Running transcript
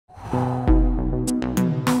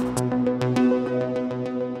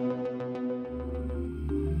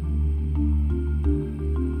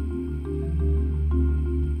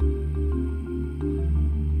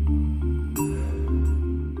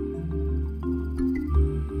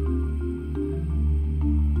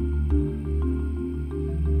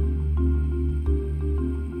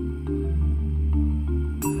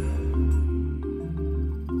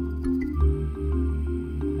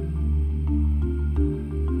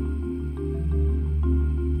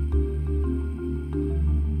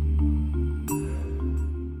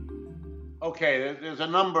Okay, there's a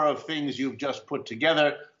number of things you've just put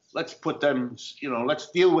together. Let's put them,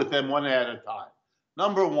 let's deal with them one at a time.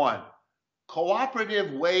 Number one,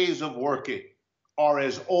 cooperative ways of working are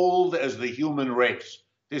as old as the human race.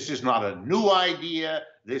 This is not a new idea.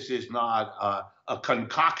 This is not a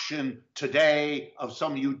concoction today of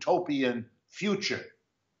some utopian future.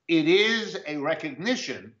 It is a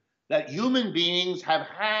recognition that human beings have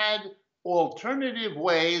had alternative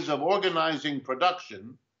ways of organizing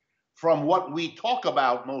production from what we talk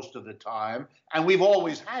about most of the time, and we've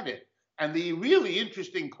always had it. And the really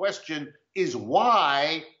interesting question is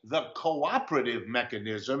why the cooperative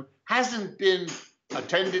mechanism hasn't been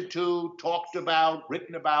attended to, talked about,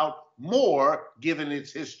 written about more given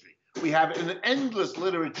its history. We have an endless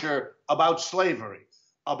literature about slavery,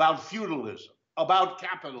 about feudalism, about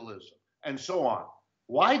capitalism, and so on.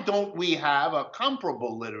 Why don't we have a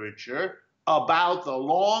comparable literature about the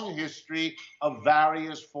long history of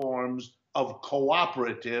various forms of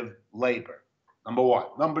cooperative labor? Number one.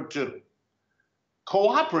 Number two,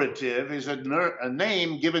 cooperative is a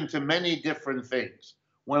name given to many different things.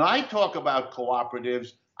 When I talk about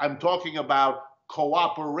cooperatives, I'm talking about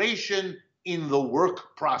cooperation in the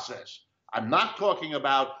work process. I'm not talking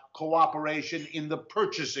about cooperation in the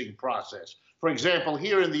purchasing process. For example,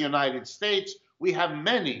 here in the United States, we have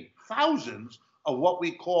many, thousands of what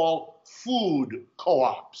we call food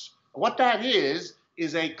co-ops. What that is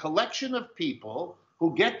a collection of people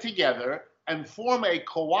who get together and form a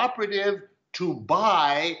cooperative to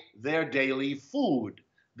buy their daily food.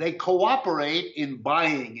 They cooperate in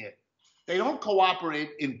buying it. They don't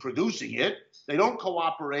cooperate in producing it. They don't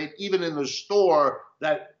cooperate even in the store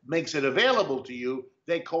that makes it available to you.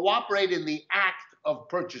 They cooperate in the act of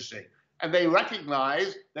purchasing. And they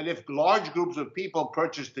recognize that if large groups of people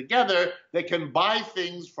purchase together, they can buy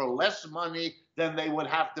things for less money than they would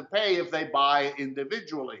have to pay if they buy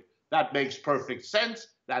individually. That makes perfect sense.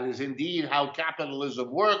 That is indeed how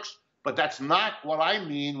capitalism works. But that's not what I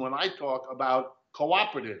mean when I talk about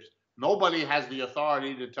cooperatives. Nobody has the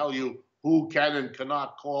authority to tell you who can and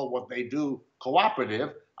cannot call what they do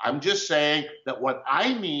cooperative. I'm just saying that what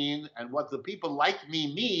I mean and what the people like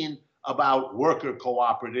me mean about worker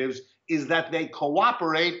cooperatives is that they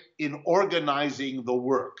cooperate in organizing the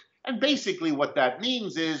work. And basically what that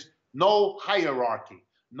means is no hierarchy,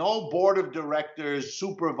 no board of directors,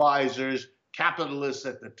 supervisors, capitalists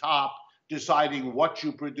at the top deciding what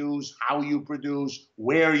you produce, how you produce,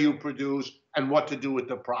 where you produce, and what to do with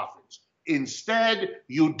the profits. Instead,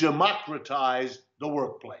 you democratize the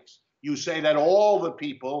workplace. You say that all the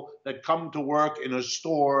people that come to work in a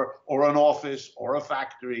store or an office or a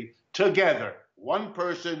factory together, one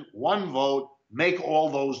person, one vote, make all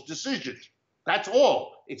those decisions. That's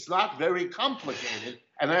all. It's not very complicated.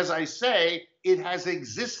 And as I say, it has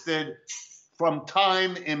existed from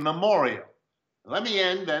time immemorial. Let me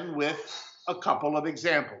end then with a couple of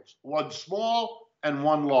examples, one small and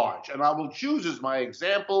one large. And I will choose as my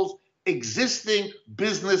examples existing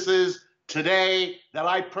businesses today that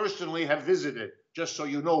I personally have visited, just so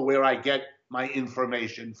you know where I get my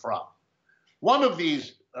information from. One of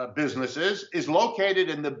these businesses is located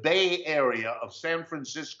in the Bay Area of San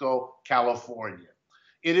Francisco, California.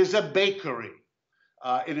 It is a bakery.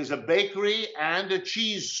 It is a bakery and a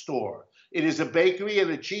cheese store. It is a bakery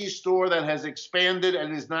and a cheese store that has expanded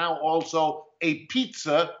and is now also a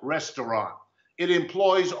pizza restaurant. It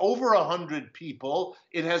employs over 100 people.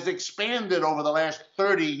 It has expanded over the last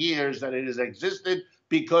 30 years that it has existed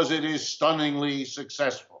because it is stunningly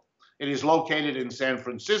successful. It is located in San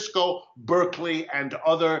Francisco, Berkeley, and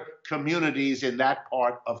other communities in that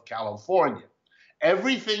part of California.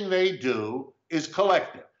 Everything they do is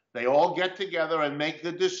collective. They all get together and make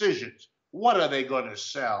the decisions. What are they going to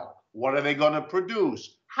sell? What are they going to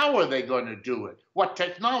produce? How are they going to do it? What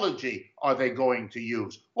technology are they going to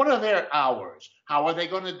use? What are their hours? How are they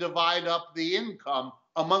going to divide up the income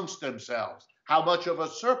amongst themselves? How much of a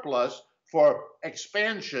surplus for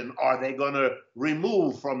expansion are they going to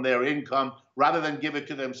remove from their income rather than give it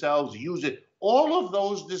to themselves, use it? All of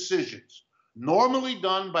those decisions, normally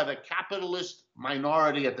done by the capitalist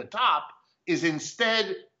minority at the top, is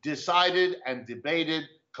instead decided and debated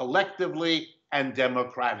collectively and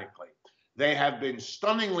democratically. They have been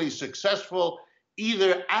stunningly successful,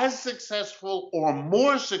 either as successful or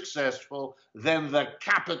more successful than the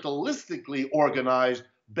capitalistically organized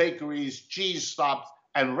bakeries, cheese stops,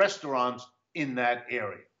 and restaurants in that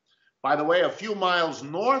area. By the way, a few miles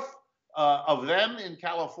north of them in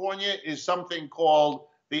California is something called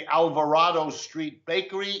the Alvarado Street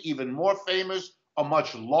Bakery, even more famous. A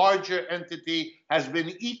much larger entity has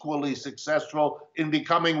been equally successful in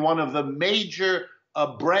becoming one of the major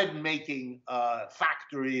bread-making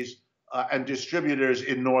factories and distributors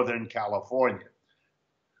in Northern California.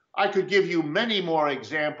 I could give you many more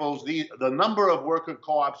examples. The number of worker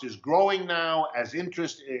co-ops is growing now as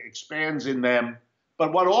interest expands in them.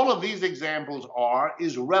 But what all of these examples are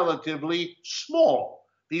is relatively small.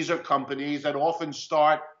 These are companies that often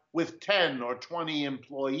start with 10 or 20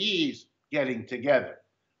 employees getting together,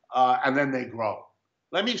 and then they grow.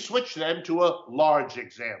 Let me switch then to a large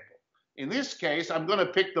example. In this case, I'm going to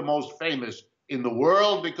pick the most famous in the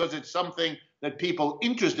world because it's something that people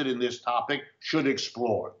interested in this topic should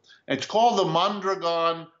explore. It's called the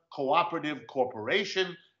Mondragon Cooperative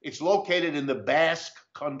Corporation. It's located in the Basque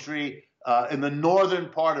Country, in the northern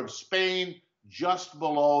part of Spain, just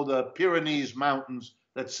below the Pyrenees Mountains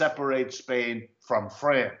that separate Spain from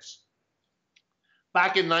France.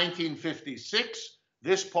 Back in 1956,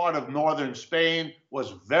 this part of northern Spain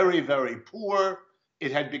was very, very poor.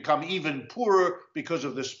 It had become even poorer because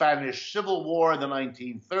of the Spanish Civil War in the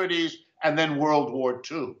 1930s and then World War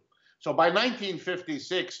II. So by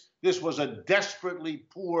 1956, this was a desperately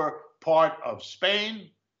poor part of Spain,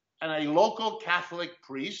 and a local Catholic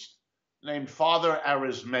priest named Father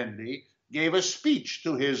Arizmendi gave a speech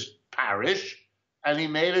to his parish, and he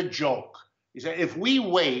made a joke. He said, if we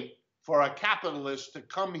wait for a capitalist to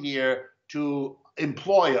come here to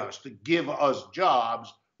employ us, to give us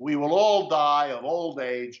jobs, we will all die of old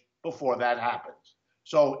age before that happens.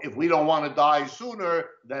 So if we don't want to die sooner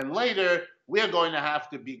than later, we're going to have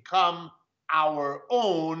to become our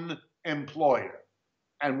own employer.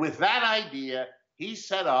 And with that idea, he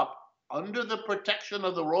set up, under the protection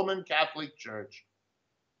of the Roman Catholic Church,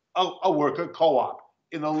 a worker co-op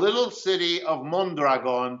in the little city of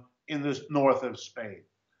Mondragon in the north of Spain.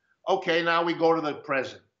 Okay, now we go to the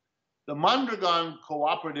present. The Mondragon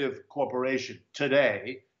Cooperative Corporation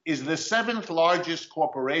today is the 7th largest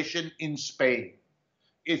corporation in Spain.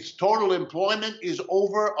 Its total employment is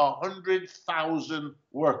over 100,000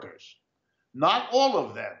 workers. Not all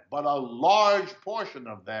of them, but a large portion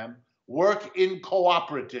of them work in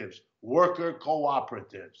cooperatives, worker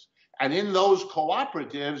cooperatives. And in those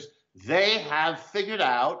cooperatives, they have figured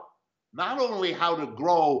out not only how to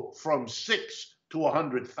grow from 6 to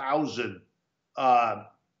 100,000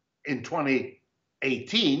 in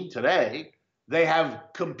 2018, today, they have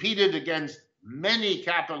competed against many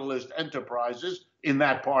capitalist enterprises in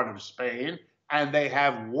that part of Spain, and they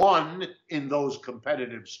have won in those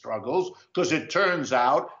competitive struggles, because it turns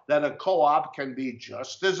out that a co-op can be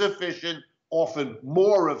just as efficient, often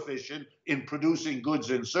more efficient, in producing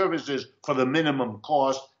goods and services for the minimum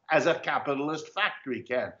cost as a capitalist factory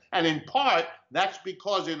can. And in part, that's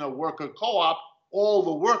because in a worker co-op, all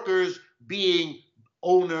the workers, being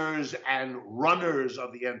owners and runners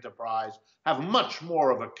of the enterprise, have much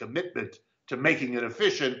more of a commitment to making it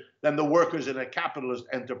efficient than the workers in a capitalist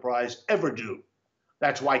enterprise ever do.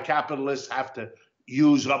 That's why capitalists have to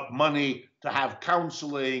use up money to have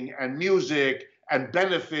counseling and music and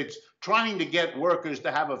benefits, trying to get workers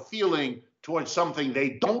to have a feeling towards something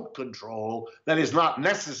they don't control that is not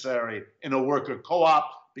necessary in a worker co-op,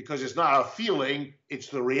 because it's not a feeling, it's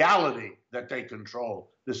the reality that they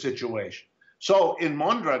control the situation. So in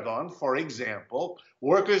Mondragon, for example,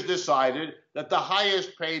 workers decided that the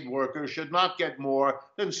highest paid worker should not get more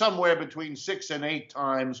than somewhere between 6 and 8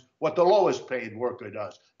 times what the lowest paid worker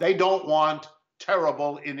does. They don't want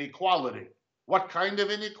terrible inequality. What kind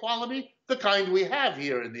of inequality? The kind we have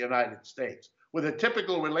here in the United States, with a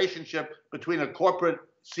typical relationship between a corporate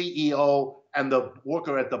CEO and the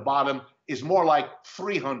worker at the bottom is more like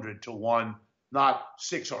 300 to 1, not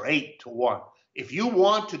 6 or 8 to 1. If you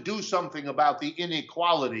want to do something about the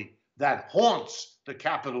inequality that haunts the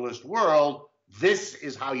capitalist world, this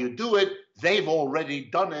is how you do it. They've already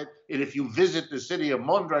done it. And if you visit the city of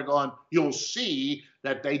Mondragon, you'll see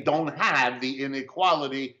that they don't have the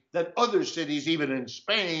inequality that other cities, even in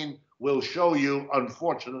Spain, will show you,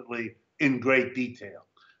 unfortunately, in great detail.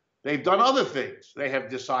 They've done other things. They have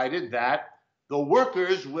decided that the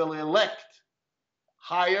workers will elect,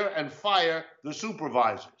 hire, and fire the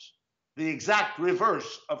supervisors. The exact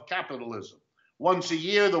reverse of capitalism. Once a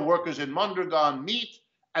year, the workers in Mondragon meet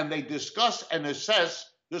and they discuss and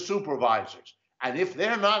assess the supervisors. And if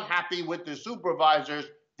they're not happy with the supervisors,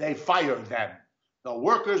 they fire them. The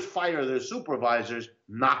workers fire the supervisors,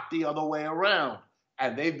 not the other way around.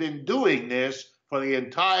 And they've been doing this for the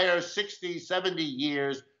entire 60, 70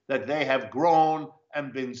 years that they have grown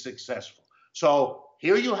and been successful. So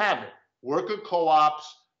here you have it, worker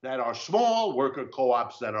co-ops that are small, worker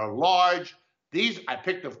co-ops that are large. These, I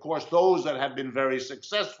picked, of course, those that have been very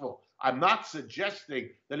successful. I'm not suggesting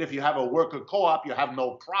that if you have a worker co-op, you have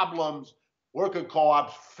no problems. Worker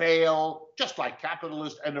co-ops fail, just like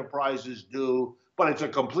capitalist enterprises do. but it's a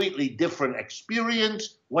completely different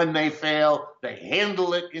experience when they fail. They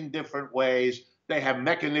handle it in different ways. They have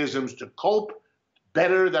mechanisms to cope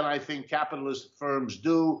better than I think capitalist firms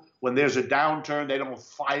do. When there's a downturn, they don't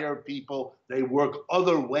fire people. They work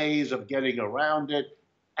other ways of getting around it.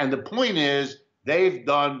 And the point is, they've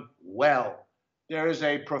done well. There is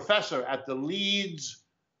a professor at the Leeds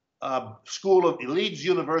Leeds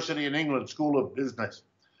University in England School of Business.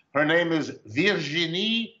 Her name is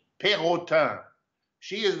Virginie Perrotin.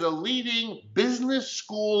 She is the leading business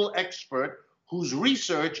school expert whose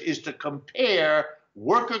research is to compare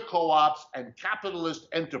worker co-ops and capitalist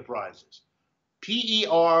enterprises. P-E-R-O-U-T-I-N,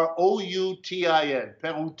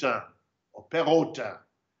 Perrotin, or Perrotin.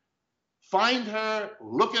 Find her,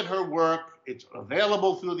 look at her work. It's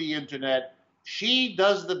available through the internet. She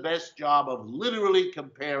does the best job of literally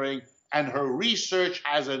comparing, and her research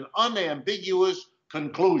has an unambiguous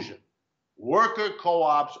conclusion. Worker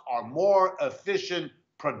co-ops are more efficient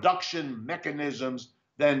production mechanisms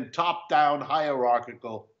than top-down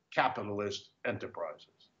hierarchical capitalist enterprises.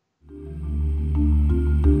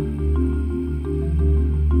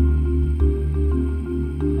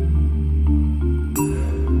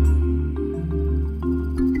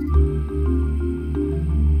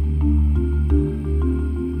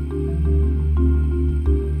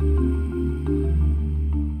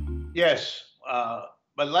 Yes,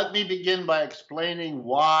 but let me begin by explaining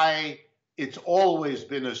why it's always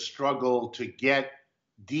been a struggle to get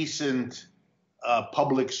decent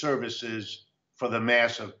public services for the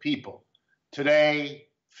mass of people. Today,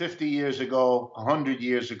 50 years ago, 100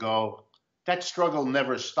 years ago, that struggle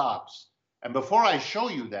never stops. And before I show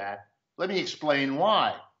you that, let me explain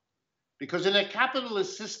why. Because in a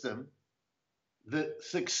capitalist system, the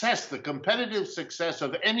competitive success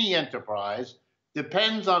of any enterprise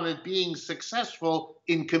depends on it being successful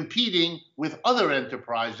in competing with other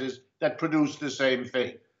enterprises that produce the same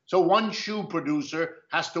thing. So one shoe producer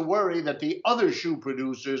has to worry that the other shoe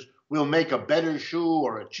producers will make a better shoe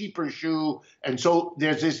or a cheaper shoe. And so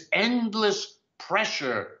there's this endless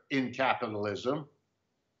pressure in capitalism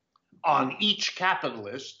on each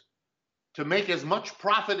capitalist to make as much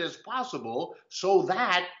profit as possible so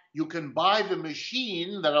that you can buy the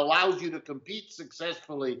machine that allows you to compete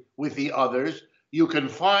successfully with the others. You can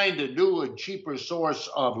find a new and cheaper source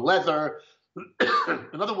of leather.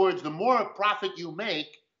 In other words, the more profit you make,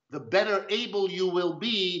 the better able you will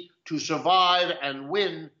be to survive and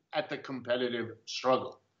win at the competitive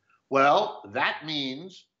struggle. Well, that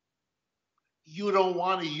means you don't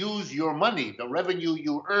want to use your money, the revenue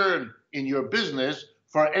you earn in your business,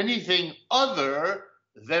 for anything other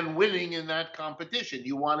than winning in that competition.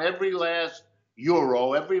 You want every last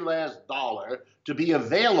euro, every last dollar to be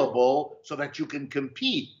available so that you can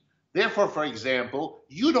compete. Therefore, for example,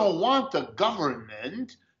 you don't want the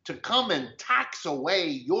government to come and tax away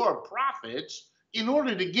your profits in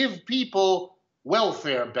order to give people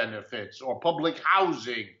welfare benefits or public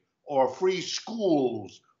housing or free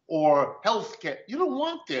schools or health care. You don't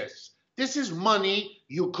want this. This is money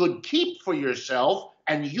you could keep for yourself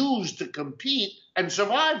and use to compete and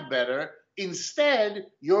survive better. Instead,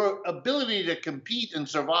 your ability to compete and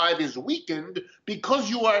survive is weakened because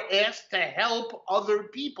you are asked to help other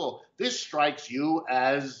people. This strikes you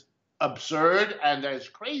as absurd and as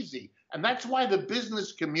crazy. And that's why the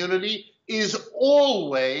business community is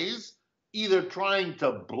always either trying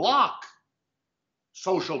to block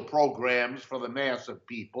social programs for the mass of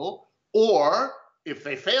people, or if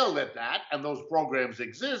they failed at that and those programs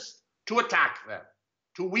exist, to attack them,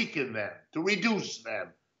 to weaken them, to reduce them,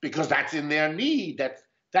 because that's in their need.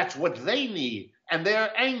 That's what they need. And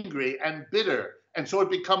they're angry and bitter. And so it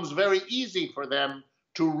becomes very easy for them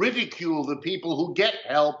to ridicule the people who get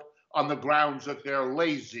help on the grounds that they're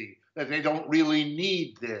lazy, that they don't really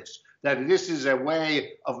need this, that this is a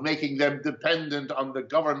way of making them dependent on the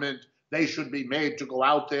government. They should be made to go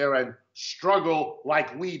out there and struggle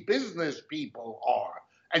like we business people are.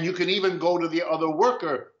 And you can even go to the other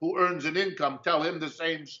worker who earns an income, tell him the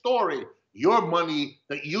same story. Your money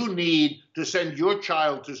that you need to send your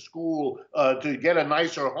child to school, to get a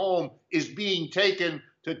nicer home, is being taken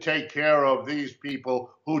to take care of these people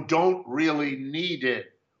who don't really need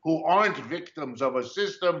it, who aren't victims of a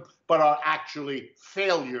system, but are actually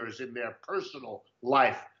failures in their personal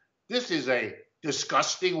life. This is a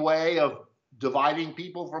disgusting way of dividing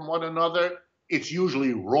people from one another. It's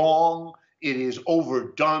usually wrong. It is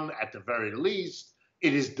overdone at the very least.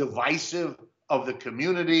 It is divisive of the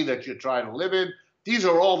community that you're trying to live in. These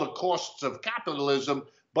are all the costs of capitalism,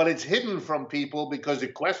 but it's hidden from people because the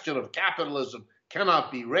question of capitalism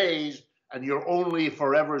cannot be raised, and you're only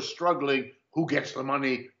forever struggling who gets the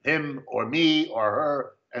money, him or me or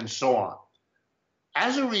her, and so on.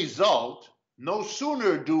 As a result, no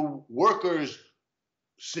sooner do workers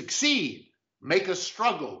succeed, make a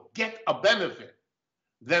struggle, get a benefit,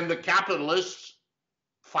 then the capitalists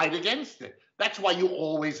fight against it. That's why you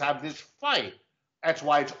always have this fight. That's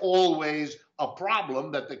why it's always a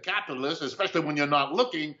problem that the capitalists, especially when you're not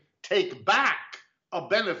looking, take back a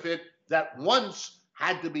benefit that once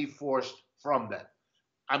had to be forced from them.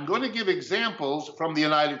 I'm going to give examples from the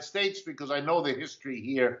United States because I know the history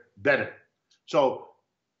here better. So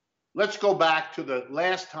let's go back to the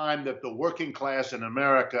last time that the working class in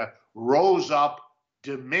America rose up,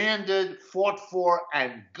 demanded, fought for,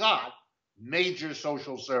 and got major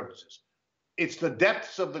social services. It's the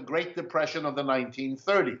depths of the Great Depression of the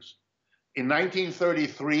 1930s. In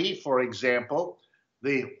 1933, for example,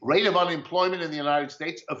 the rate of unemployment in the United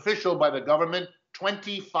States, official by the government,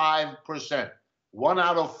 25%. 1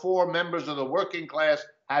 out of 4 members of the working class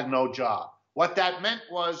had no job. What that meant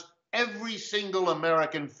was every single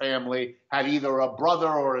American family had either a brother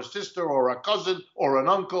or a sister or a cousin or an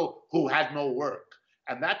uncle who had no work.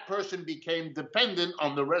 And that person became dependent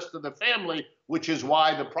on the rest of the family, which is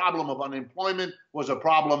why the problem of unemployment was a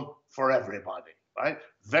problem for everybody, right?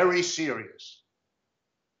 Very serious.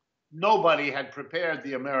 Nobody had prepared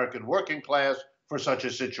the American working class for such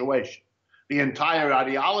a situation. The entire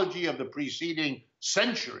ideology of the preceding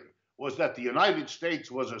century was that the United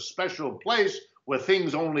States was a special place where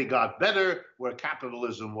things only got better, where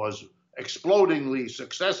capitalism was explodingly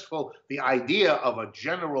successful. The idea of a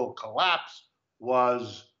general collapse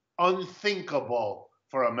was unthinkable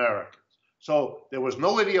for Americans. So there was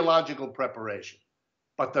no ideological preparation.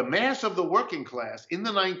 But the mass of the working class in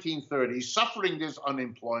the 1930s, suffering this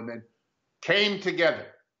unemployment, came together.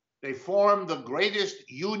 They formed the greatest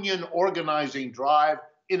union organizing drive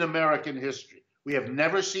in American history. We have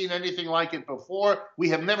never seen anything like it before. We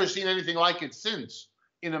have never seen anything like it since.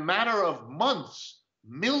 In a matter of months,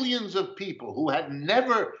 millions of people who had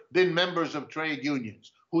never been members of trade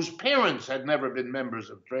unions, whose parents had never been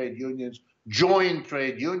members of trade unions, joined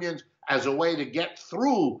trade unions as a way to get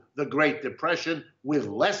through the Great Depression with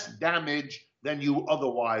less damage than you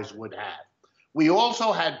otherwise would have. We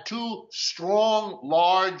also had 2 strong,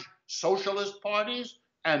 large socialist parties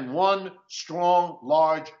and 1 strong,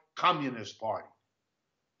 large communist party.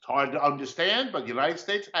 It's hard to understand, but the United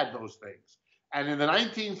States had those things. And in the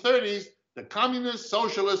 1930s, the communists,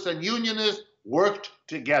 socialists, and unionists worked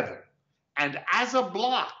together. And as a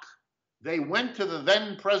bloc, they went to the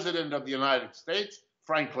then president of the United States,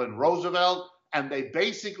 Franklin Roosevelt, and they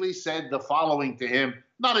basically said the following to him,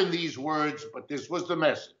 not in these words, but this was the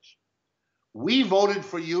message. We voted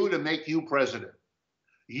for you to make you president.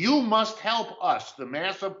 You must help us, the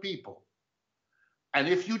mass of people. And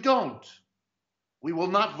if you don't, we will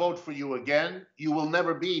not vote for you again. You will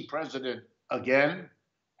never be president again.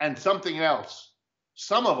 And something else.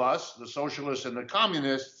 Some of us, the socialists and the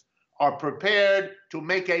communists, are prepared to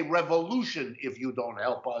make a revolution if you don't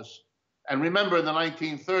help us. And remember, in the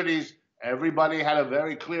 1930s, everybody had a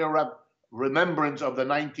very clear remembrance of the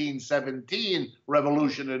 1917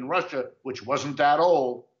 revolution in Russia, which wasn't that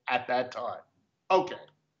old at that time. Okay.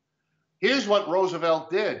 Here's what Roosevelt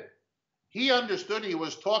did. He understood he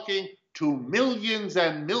was talking to millions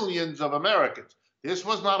and millions of Americans. This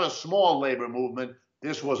was not a small labor movement.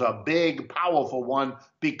 This was a big, powerful one,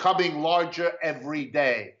 becoming larger every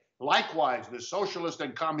day. Likewise, the socialist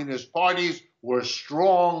and communist parties were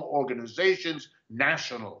strong organizations,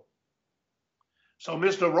 national. So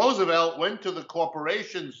Mr. Roosevelt went to the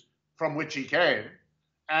corporations from which he came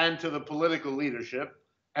and to the political leadership,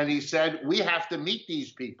 and he said, we have to meet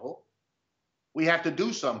these people. We have to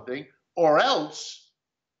do something, or else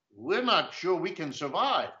we're not sure we can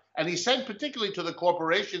survive. And he said particularly to the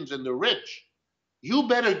corporations and the rich, you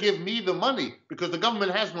better give me the money because the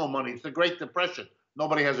government has no money. It's the Great Depression.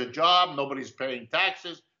 Nobody has a job. Nobody's paying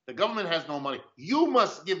taxes. The government has no money. You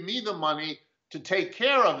must give me the money to take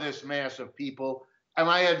care of this mass of people. And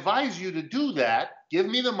I advise you to do that. Give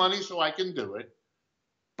me the money so I can do it.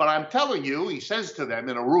 But I'm telling you, he says to them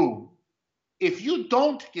in a room, if you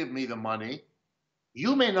don't give me the money,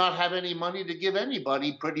 you may not have any money to give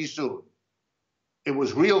anybody pretty soon. It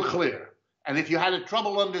was real clear. And if you had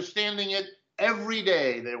trouble understanding it, every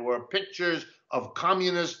day there were pictures of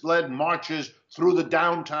communist-led marches through the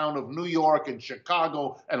downtown of New York and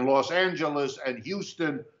Chicago and Los Angeles and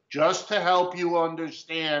Houston, just to help you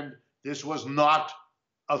understand this was not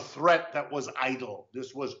a threat that was idle.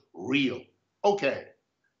 This was real. Okay,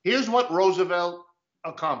 here's what Roosevelt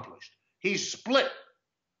accomplished. He split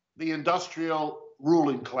the industrial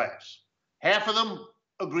ruling class. Half of them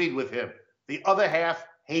agreed with him. The other half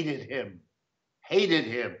hated him,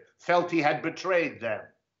 felt he had betrayed them.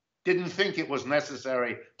 didn't think it was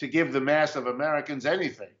necessary to give the mass of Americans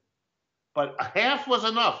anything. But half was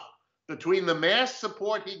enough. Between the mass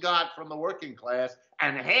support he got from the working class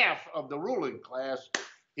and half of the ruling class,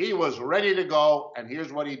 he was ready to go, and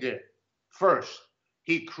here's what he did. First,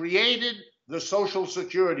 he created the Social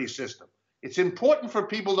Security system. It's important for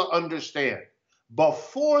people to understand.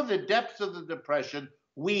 Before the depths of the Depression,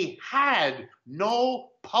 we had no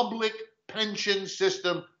public pension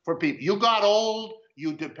system for people. You got old,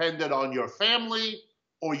 you depended on your family,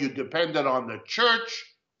 or you depended on the church,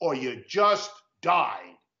 or you just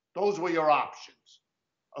died. Those were your options,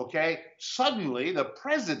 okay? Suddenly, the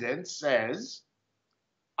president says,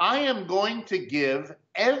 I am going to give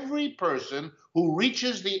every person who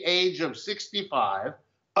reaches the age of 65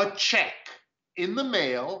 a check in the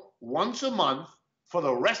mail once a month for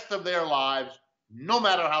the rest of their lives, no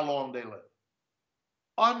matter how long they live.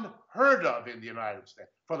 Unheard of in the United States.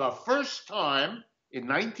 For the first time in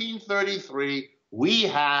 1933, we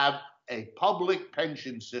have a public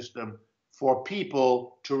pension system for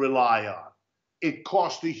people to rely on. It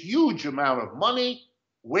cost a huge amount of money.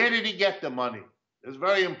 Where did he get the money? It's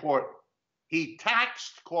very important. He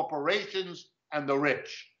taxed corporations and the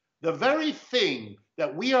rich. The very thing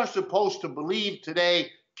that we are supposed to believe today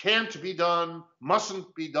can't be done,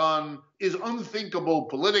 mustn't be done, is unthinkable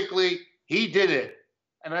politically, he did it.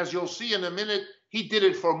 And as you'll see in a minute, he did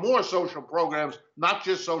it for more social programs, not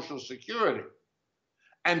just Social Security.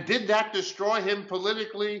 And did that destroy him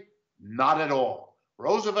politically? Not at all.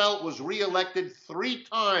 Roosevelt was reelected 3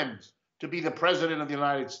 times to be the president of the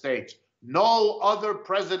United States. No other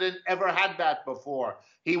president ever had that before.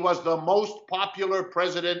 He was the most popular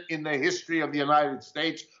president in the history of the United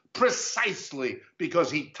States precisely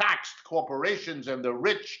because he taxed corporations and the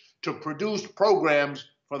rich to produce programs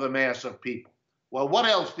for the mass of people. Well, what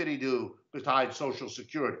else did he do besides Social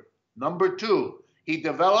Security? Number 2, he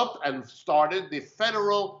developed and started the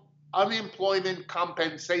Federal Unemployment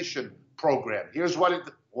Compensation Program. Here's what it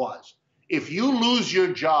was. If you lose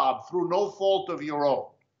your job through no fault of your own,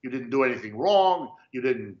 you didn't do anything wrong, you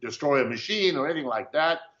didn't destroy a machine or anything like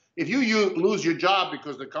that, if you lose your job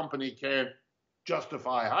because the company can't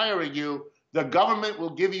justify hiring you, the government will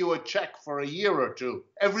give you a check for a year or 2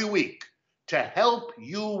 every week to help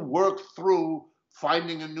you work through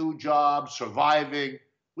finding a new job, surviving.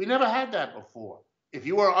 We never had that before. If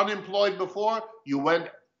you were unemployed before, you went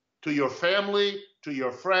to your family, to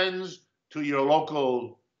your friends, to your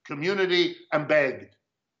local community and begged.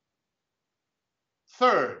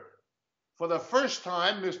 Third, for the first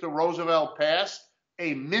time, Mr. Roosevelt passed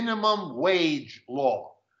a minimum wage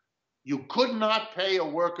law. You could not pay a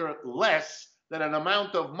worker less than an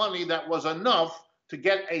amount of money that was enough to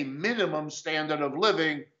get a minimum standard of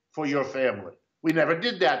living for your family. We never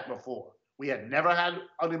did that before. We had never had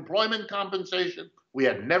unemployment compensation, we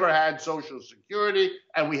had never had Social Security,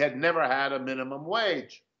 and we had never had a minimum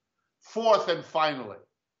wage. Fourth and finally,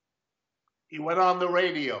 he went on the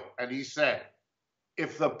radio and he said,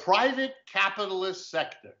 if the private capitalist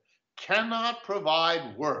sector cannot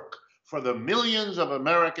provide work for the millions of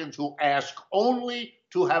Americans who ask only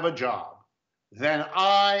to have a job, then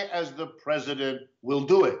I, as the president, will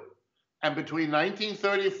do it. And between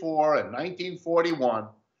 1934 and 1941,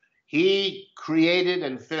 he created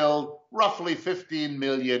and filled roughly 15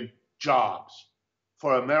 million jobs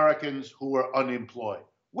for Americans who were unemployed.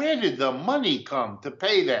 Where did the money come to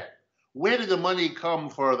pay that? Where did the money come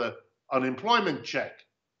for the unemployment check?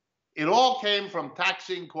 It all came from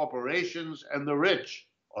taxing corporations and the rich,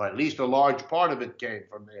 or at least a large part of it came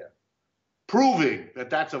from there, proving that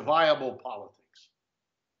that's a viable politics.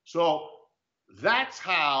 So that's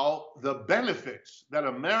how the benefits that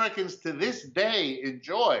Americans to this day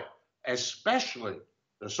enjoy, especially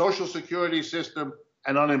the Social Security system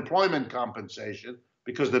and unemployment compensation,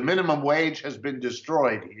 because the minimum wage has been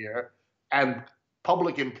destroyed here, and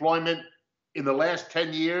public employment in the last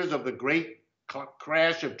 10 years of the great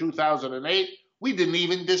crash of 2008, we didn't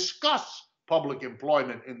even discuss public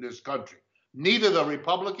employment in this country. Neither the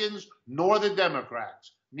Republicans nor the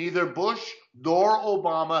Democrats, neither Bush nor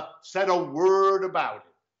Obama said a word about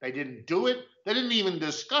it. They didn't do it. They didn't even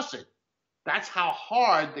discuss it. That's how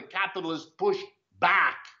hard the capitalists pushed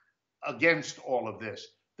back against all of this.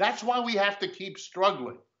 That's why we have to keep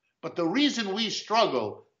struggling. But the reason we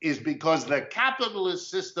struggle is because the capitalist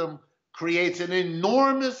system creates an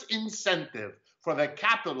enormous incentive for the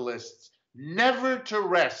capitalists never to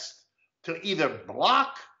rest, to either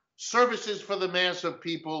block services for the mass of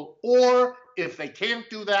people, or if they can't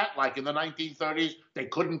do that, like in the 1930s, they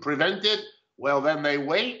couldn't prevent it, well, then they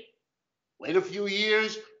wait a few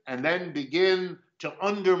years, and then begin to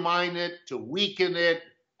undermine it, to weaken it,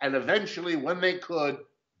 and eventually, when they could,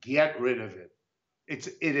 get rid of it.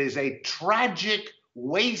 It is a tragic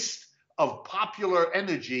waste of popular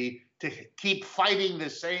energy to keep fighting the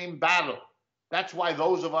same battle. That's why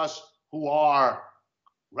those of us who are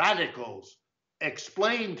radicals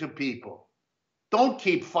explain to people, don't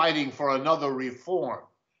keep fighting for another reform.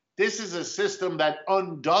 This is a system that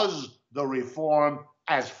undoes the reform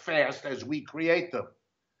as fast as we create them.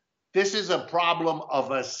 This is a problem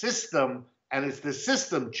of a system, and it's the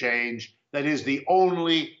system change that is the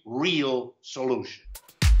only real solution.